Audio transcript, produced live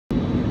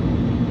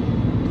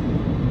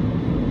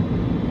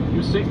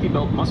safety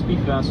belt must be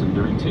fastened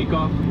during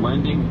takeoff,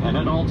 landing, and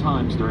at all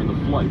times during the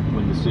flight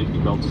when the safety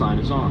belt sign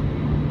is on.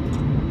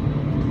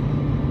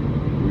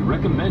 We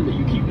recommend that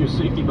you keep your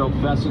safety belt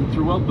fastened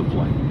throughout the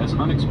flight, as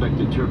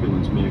unexpected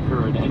turbulence may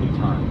occur at any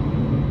time.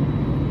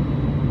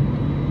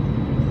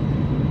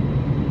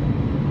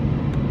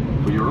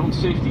 For your own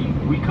safety,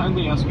 we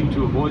kindly ask you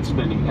to avoid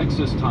spending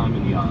excess time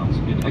in the aisles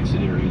and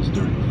exit areas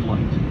during the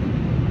flight.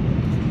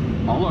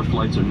 All our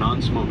flights are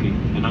non-smoking,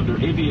 and under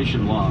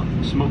aviation law,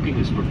 smoking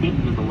is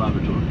forbidden in the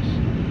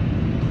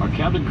lavatories. Our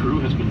cabin crew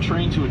has been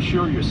trained to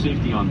ensure your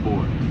safety on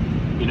board.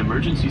 In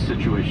emergency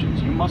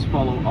situations, you must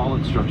follow all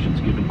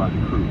instructions given by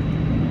the crew.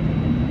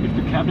 If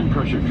the cabin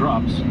pressure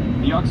drops,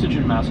 the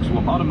oxygen masks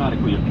will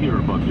automatically appear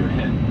above your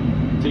head.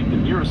 Take the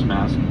nearest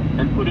mask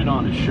and put it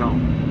on as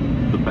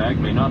shown. The bag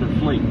may not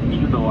inflate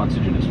even though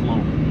oxygen is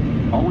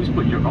flown. Always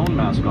put your own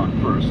mask on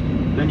first,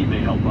 then you may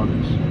help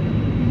others.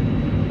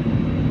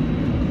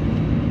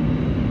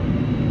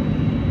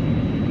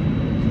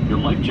 Your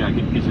life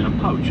jacket is in a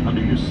pouch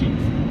under your seat.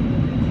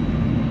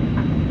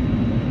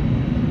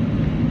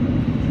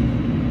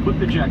 Put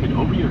the jacket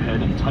over your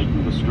head and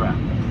tighten the strap.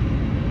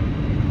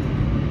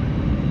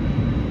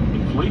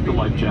 Inflate the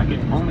life jacket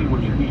only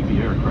when you leave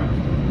the aircraft.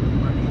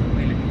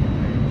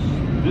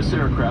 This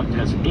aircraft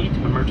has 8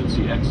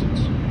 emergency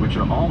exits, which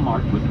are all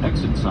marked with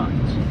exit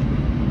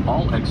signs.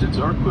 All exits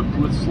are equipped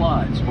with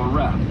slides or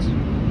rafts.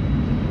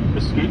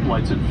 Escape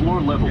lights at floor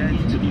level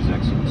lead to these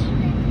exits.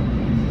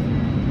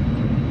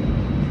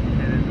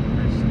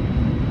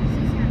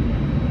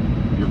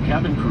 Your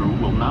cabin crew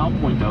will now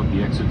point out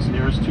the exits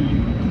nearest to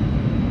you.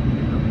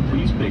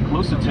 Please pay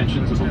close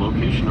attention to the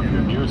location of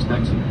your nearest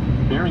exit,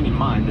 bearing in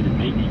mind that it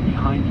may be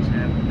behind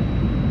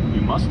you.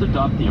 You must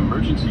adopt the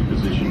emergency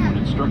position when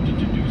instructed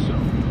to do so.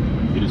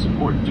 It is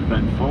important to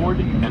bend forward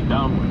and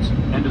downwards,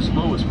 and as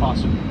low as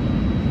possible.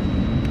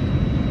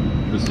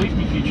 The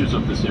safety features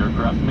of this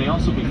aircraft may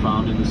also be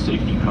found in the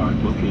safety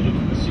card located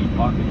in the seat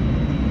pocket.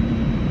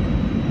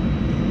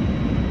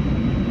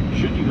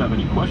 Should you have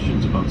any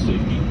questions about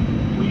safety,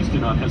 please do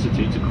not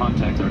hesitate to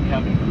contact our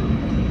cabin crew.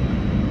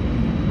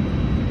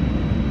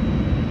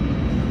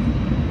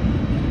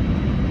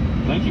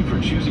 Thank you for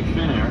choosing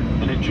Finnair,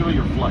 and enjoy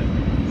your flight.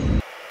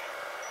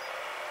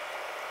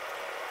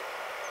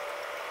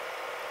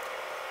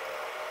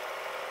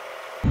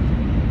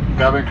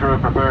 Cabin crew,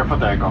 prepare for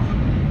takeoff.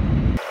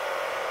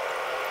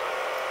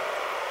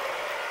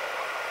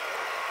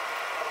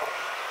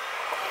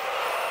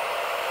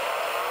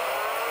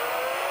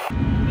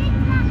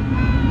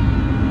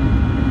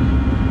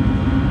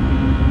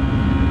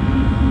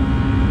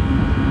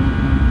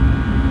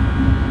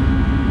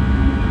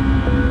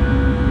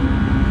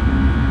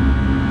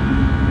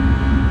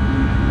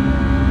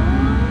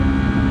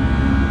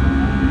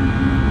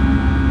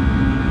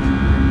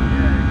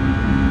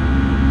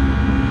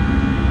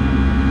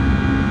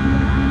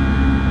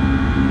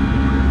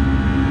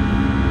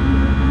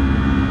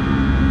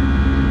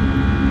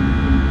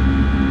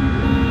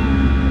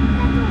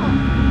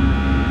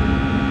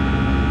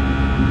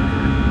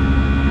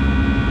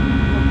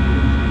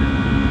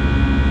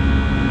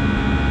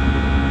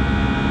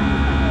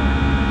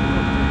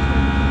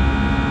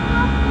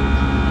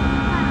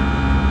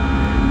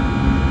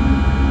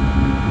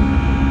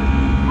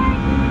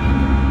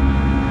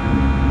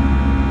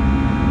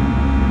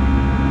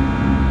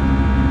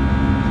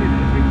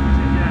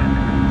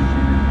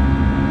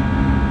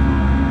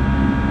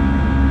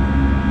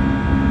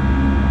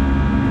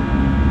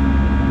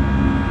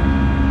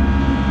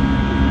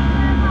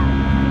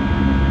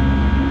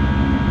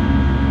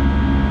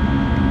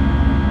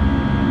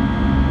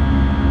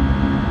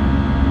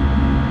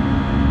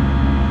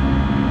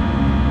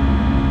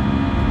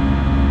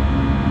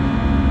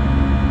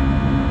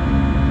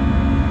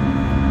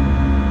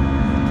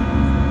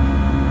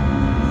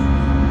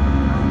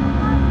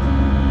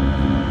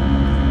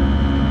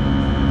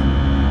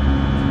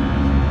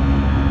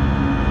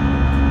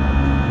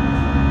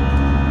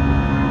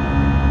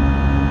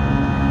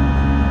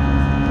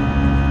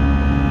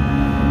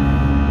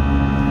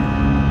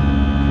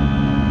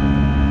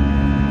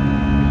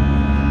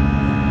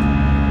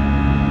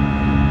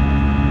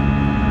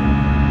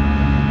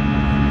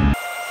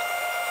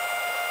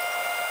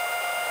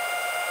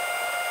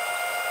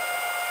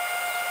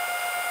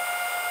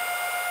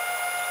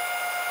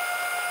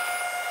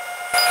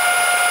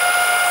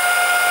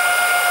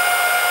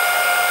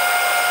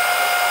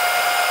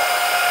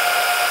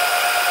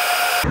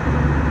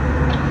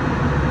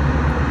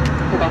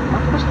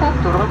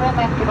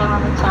 Turvavyömerkki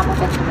on nyt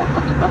saavutettu,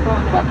 mutta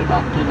turvavyön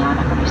pitää kiinni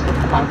aina kun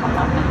istutte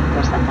paikallamme.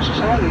 Jos den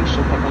passagerare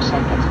ljuset över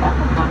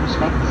säkerhetsvakten har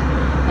släckts,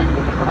 men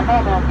vi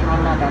rekommenderar att ni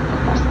håller den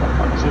till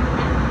fastställande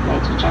sitta.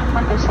 Ladies and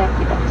gentlemen, the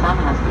safety belt sign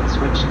has been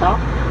switched off,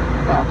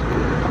 but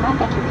we recommend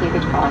that you keep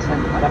it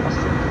fastened wherever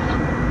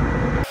seated.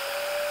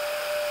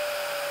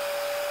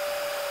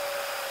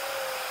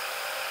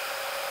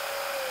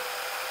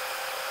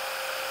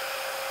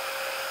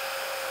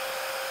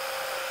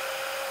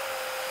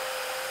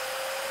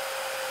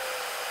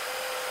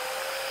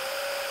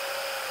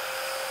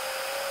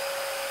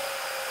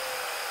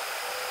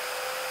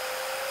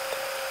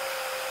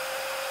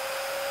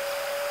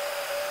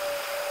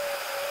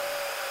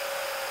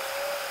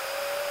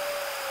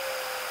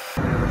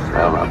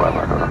 Ei ole vähän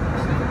päivää tuota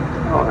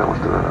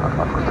ohjelmusta yöllä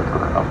matkustajat,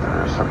 kun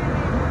Afternoonissa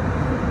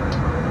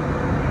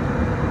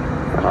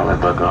verran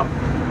lentoikaa.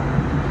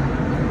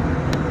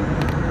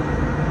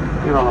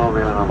 Ivalo on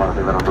vielä noin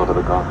vartin verran tuota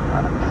vikaa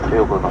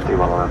liukuimasta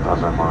Ivalo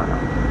lentoasemaan ja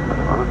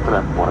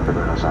odottelen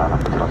puolenpytyinen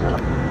säälämpötila siellä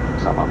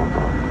sama kuin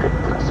tuolla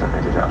Kittilässä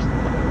ja sisästä.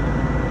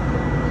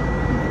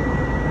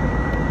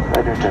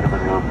 Ladies and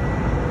gentlemen, your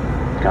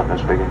captain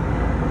speaking.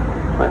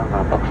 We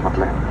have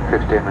approximately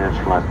 15 minutes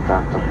flight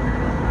time to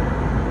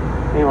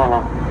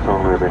Ivalo, so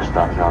we'll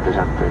restart our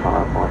descent to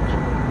Ivalo points.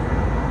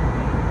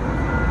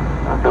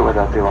 And the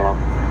weather at Ivalo,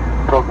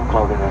 broken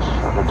cloudiness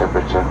and the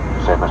temperature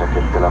same as in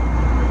Kittilä,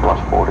 plus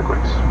 4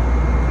 degrees.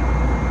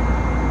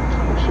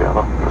 Siellä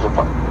on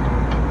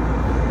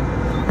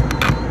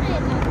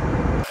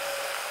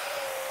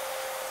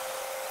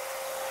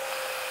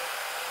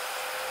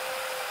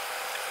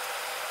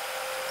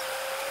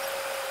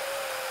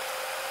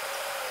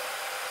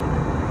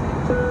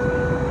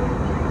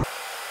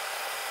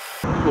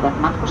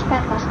Hyvät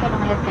matkustajat,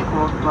 laskeudun hetken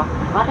kuluttua.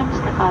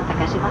 Varmistakaa, että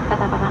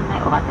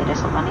käsimatkatavaranne ovat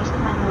edes olan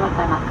istuimella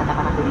tai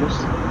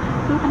matkatavarahyllyssä.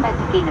 Pyydämme,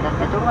 että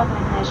kiinnitätte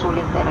turvallinen ja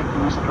suljette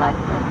elektronaiset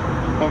laitteet.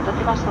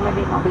 Lentotilassa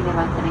olevien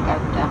mobiililaitteiden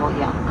käyttöä voi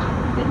jatkaa.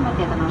 Pyydämme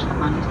teitä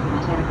nostamaan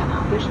istuimen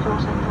selkänään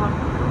pystyasentoon,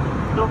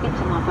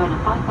 lukitsemaan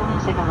pöydän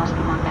paikallaan sekä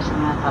laskemaan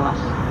käsimyöt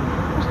alas.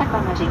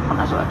 Nostakaa myös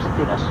ikkunasuojukset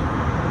ylös.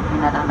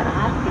 Mina damer och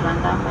herrar, vi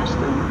landar om en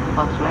stund.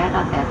 Kontrollera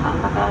att ert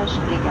handbagage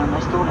ligger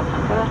under stolen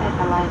framför er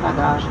eller i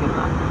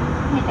bagagehyllan.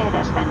 Ni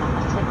eder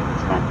spännande sätt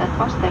ska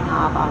att stänga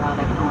av alla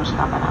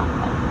elektroniska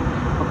apparater.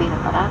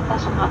 Mobilapparater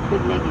som har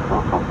tillgång på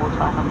får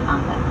fortfarande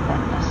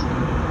användas.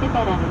 Vi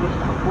ber er nu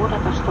lyfta upp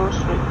bordet och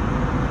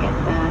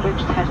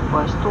ryggst på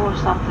en stol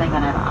samt lägga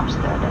ner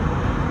armstödet.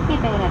 Vi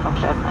ber er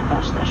också öppna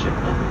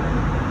fönsterskyddet.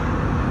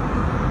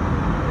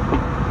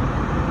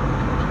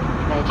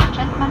 Ladies and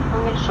gentlemen, we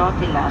will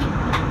shortly land.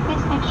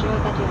 Please make sure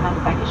that your hand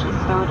baggage is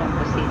stored on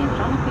the seat in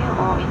front of you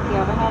or in the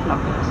overhead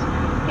lockers.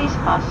 Please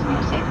fasten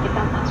your safety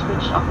belt and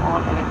switch off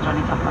all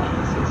electronic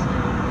appliances.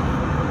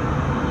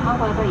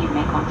 However, you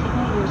may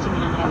continue using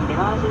handheld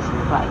devices in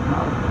flight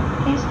mode.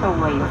 Please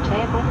lower your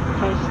table,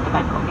 place the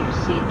back of your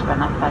seat to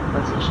an upright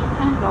position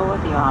and lower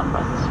the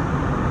armrests.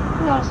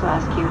 We also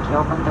ask you to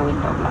open the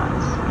window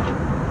blinds.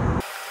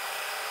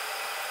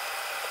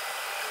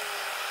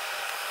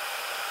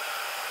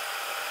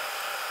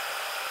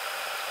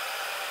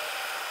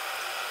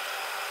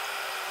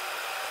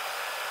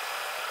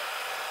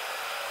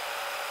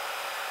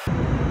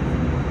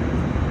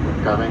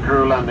 Cabin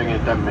crew landing in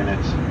 10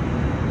 minutes.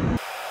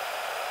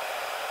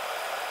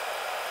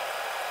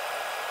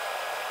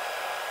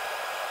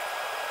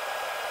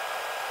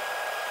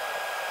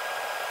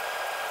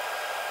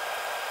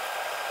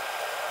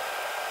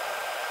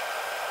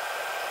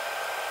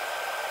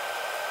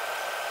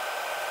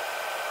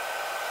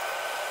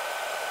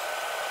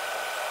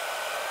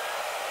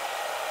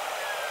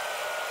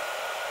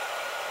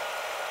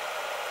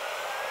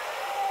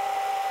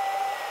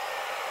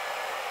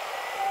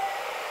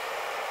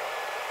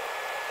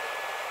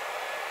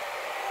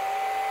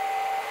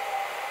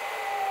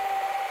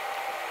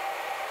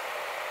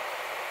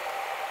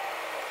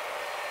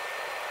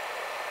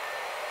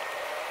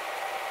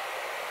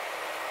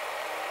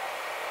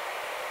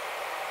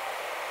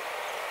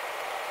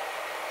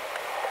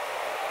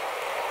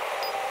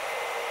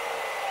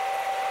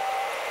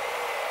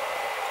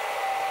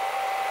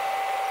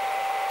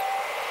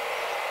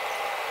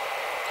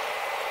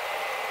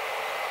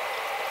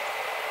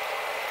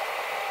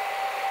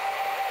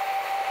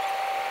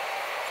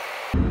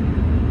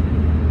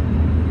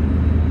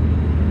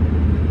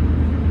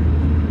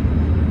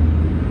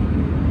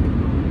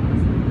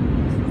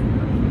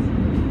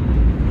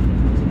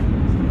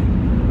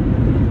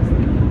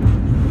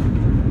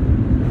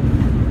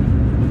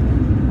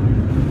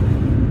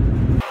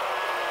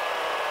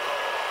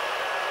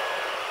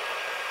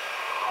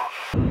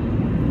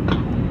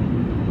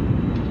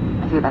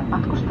 Hyvät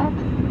matkustajat,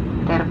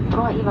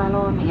 tervetuloa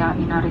Ivaloon ja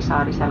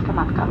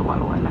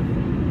Inaari-Saariselkä-matkailualueelle.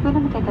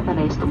 Pyydämme teitä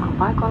vielä istumaan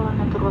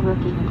paikoillanne turvavyö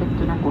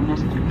kiinnitettynä,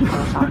 kunnes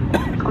on saanut.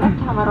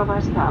 Olette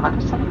varovaisia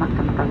avatessanne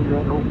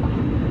matkamatahyllyjen luukkuja.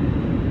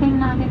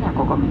 Finnairin ja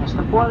koko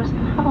miehistön puolesta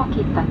haluan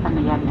kiittää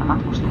tänne jääviä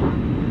matkustajia.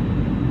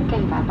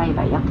 Oikein hyvää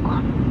päivän jatkoa.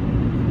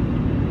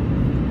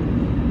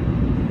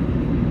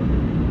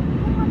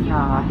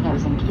 Ja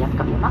Helsinki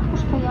jatkavia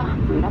matkustajia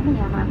pyydämme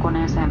jäämään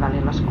koneeseen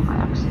välilaskun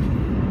ajaksi.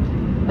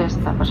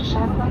 Bästa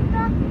passagerare.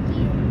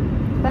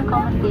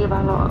 Välkommen till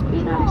Ivalo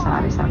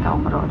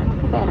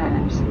Inaari-Saariselkä-området. Vi ber er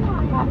nu sitta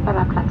kvar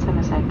på platsen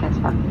med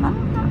säkerhetsvakterna.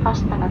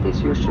 Fasten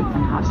tills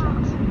ljusskylten har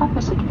släckts. Var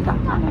försiktiga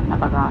att öppna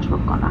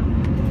bagageluckorna.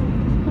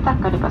 Vi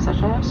tackar de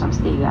passagerare som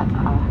stiger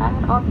av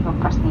här och vi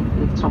hoppas ni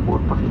trivs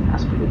ombord på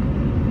Finlands flyg.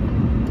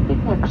 Vi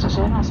ber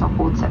passagerarna som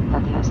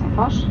fortsätter till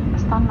Helsingfors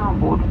stanna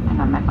ombord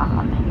med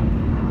anlandningen.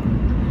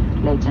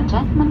 Ladies and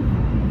gentlemen,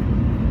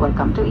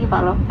 welcome to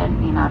Ivalo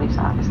and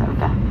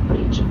Inaari-Saariselkä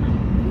region.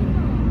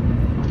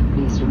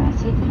 Please remain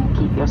seated and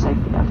keep your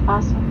safety belt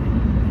fastened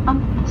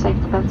until the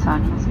safety belt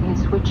sign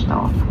is switched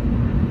off.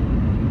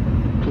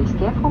 Please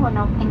careful when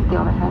opening the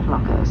overhead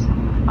lockers.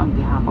 On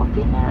behalf of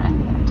Finnair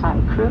and the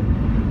entire crew,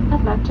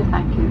 I'd like to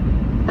thank you,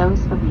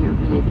 those of you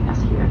leaving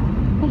us here.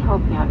 We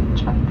hope you have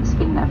enjoyed this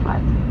Finnair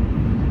flight.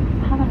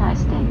 Have a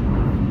nice day.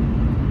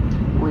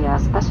 We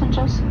as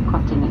passengers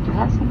continue to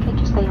Helsinki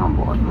to stay on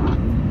board.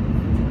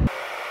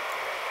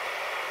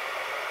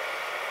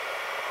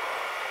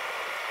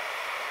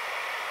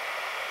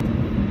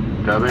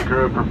 Cabin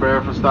crew,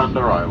 prepare for stand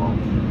arrival.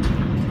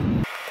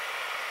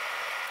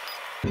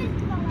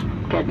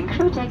 Cabin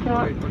crew, take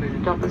your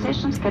door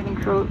positions. Cabin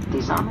crew,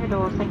 disarm your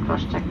doors and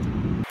cross-check.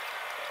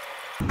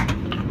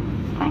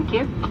 Thank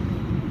you.